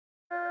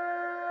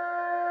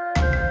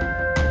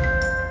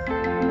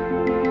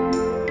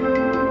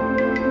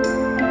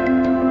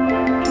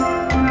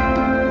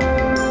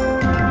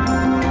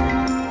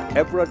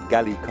Everald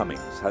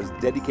Cummings has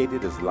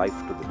dedicated his life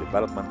to the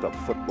development of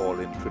football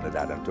in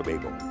Trinidad and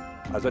Tobago.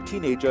 As a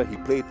teenager, he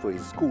played for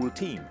his school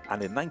team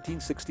and in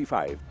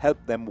 1965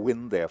 helped them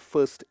win their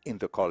first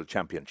Intercol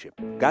championship.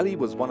 Gali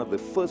was one of the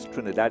first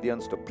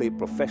Trinidadians to play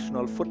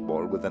professional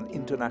football with an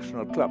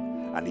international club,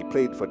 and he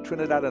played for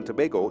Trinidad and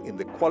Tobago in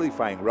the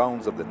qualifying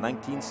rounds of the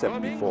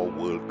 1974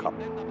 World Cup.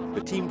 The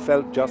team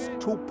fell just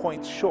 2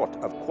 points short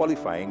of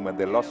qualifying when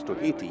they lost to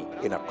Haiti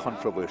in a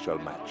controversial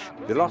match.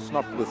 The loss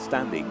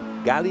notwithstanding,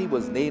 Gali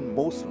was named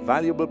Most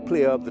Valuable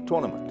Player of the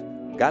tournament.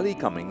 Gali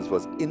Cummings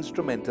was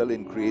instrumental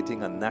in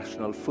creating a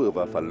national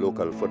fervor for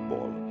local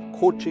football,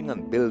 coaching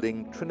and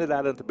building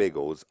Trinidad and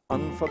Tobago's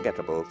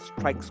unforgettable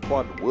Strike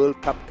Squad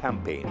World Cup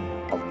campaign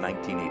of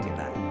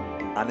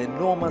 1989. An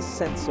enormous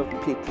sense of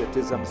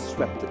patriotism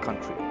swept the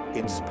country,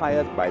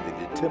 inspired by the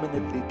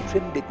determinedly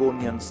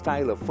Trinidadian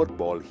style of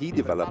football he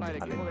developed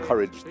and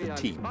encouraged the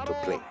team to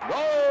play.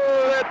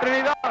 ¡Gol de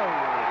Trinidad!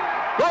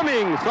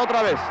 Cummings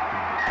otra vez.